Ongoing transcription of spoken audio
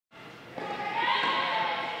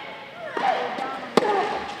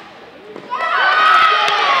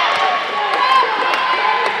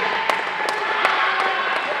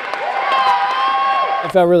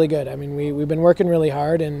felt really good. I mean, we've been working really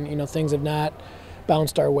hard, and things have not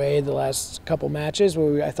bounced our way the last couple matches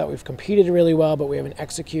where I thought we've competed really well, but we haven't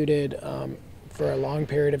executed for a long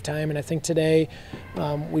period of time. And I think today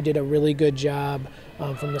we did a really good job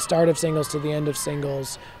from the start of singles to the end of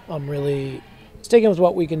singles, really sticking with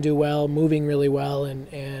what we can do well, moving really well,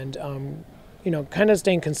 and kind of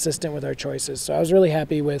staying consistent with our choices. So I was really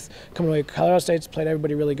happy with coming away. Colorado State's played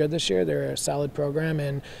everybody really good this year. They're a solid program,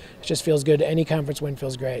 and it just feels good. Any conference win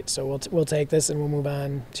feels great. So we'll take this, and we'll move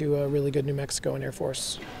on to a really good New Mexico and Air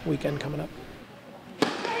Force weekend coming up.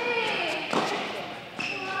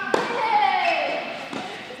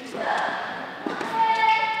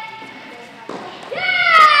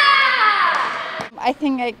 I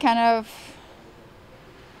think I kind of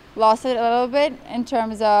lost it a little bit in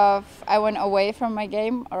terms of I went away from my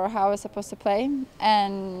game or how I was supposed to play,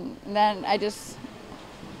 and then I just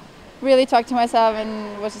really talked to myself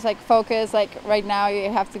and was just like, focus, like right now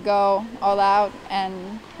you have to go all out,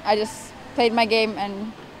 and I just played my game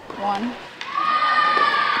and won.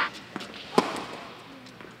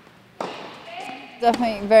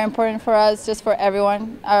 Definitely very important for us, just for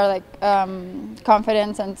everyone, our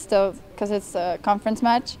confidence, and still because it's a conference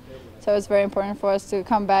match. So it's very important for us to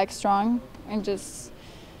come back strong and just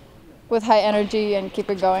with high energy and keep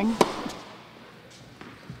it going.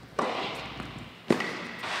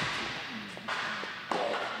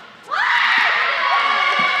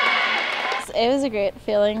 It was a great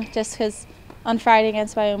feeling just because on Friday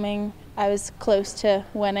against Wyoming I was close to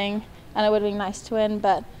winning and it would have been nice to win,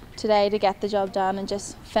 but today to get the job done and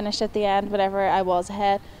just finish at the end whatever I was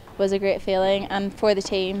ahead was a great feeling. And for the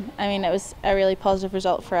team, I mean, it was a really positive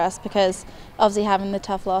result for us because obviously having the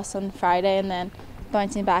tough loss on Friday and then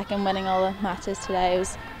bouncing back and winning all the matches today,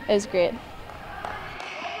 it was great.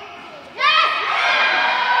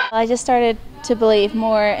 I just started to believe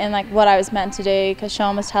more in what I was meant to do because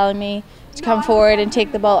Sean was telling me to come forward and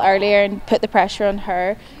take the ball earlier and put the pressure on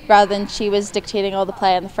her rather than she was dictating all the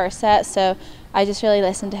play in the first set. So I just really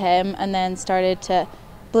listened to him and then started to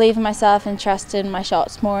believe in myself and trust in my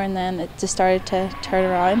shots more, and then it just started to turn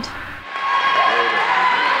around.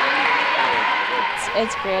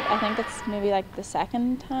 It's great. I think it's maybe the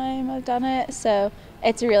second time I've done it, so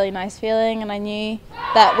it's a really nice feeling, and I knew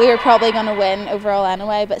that we were probably going to win overall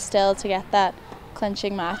anyway, but still to get that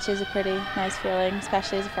clinching match is a pretty nice feeling,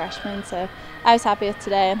 especially as a freshman. So I was happy with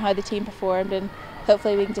today and how the team performed, and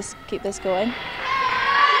hopefully we can just keep this going.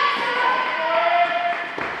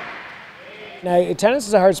 Now, tennis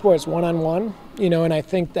is a hard sport. It's one-on-one, and I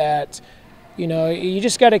think that, you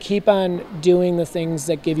just got to keep on doing the things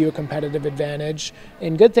that give you a competitive advantage,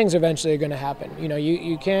 and good things eventually are going to happen.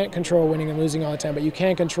 You can't control winning and losing all the time, but you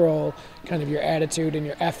can control kind of your attitude and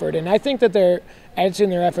your effort, and I think that their attitude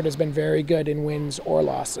and their effort has been very good in wins or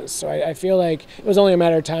losses. So I feel like it was only a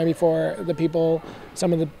matter of time before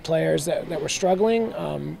some of the players that were struggling,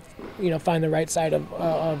 find the right side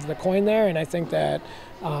of the coin there, and I think that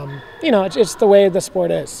it's the way the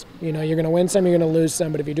sport is. You're going to win some, you're going to lose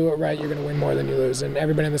some, but if you do it right, you're going to win more than you lose. And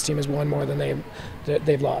everybody on this team has won more than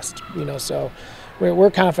they've lost. So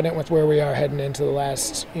we're confident with where we are heading into the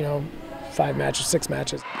last 5 matches, 6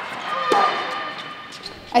 matches.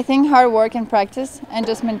 I think hard work and practice and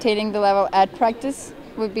just maintaining the level at practice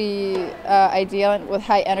would be ideal with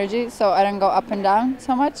high energy, so I don't go up and down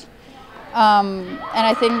so much. And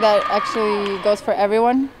I think that actually goes for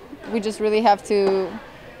everyone. We just really have to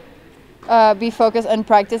be focused on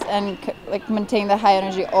practice and maintain the high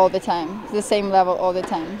energy all the time, the same level all the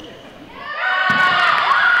time.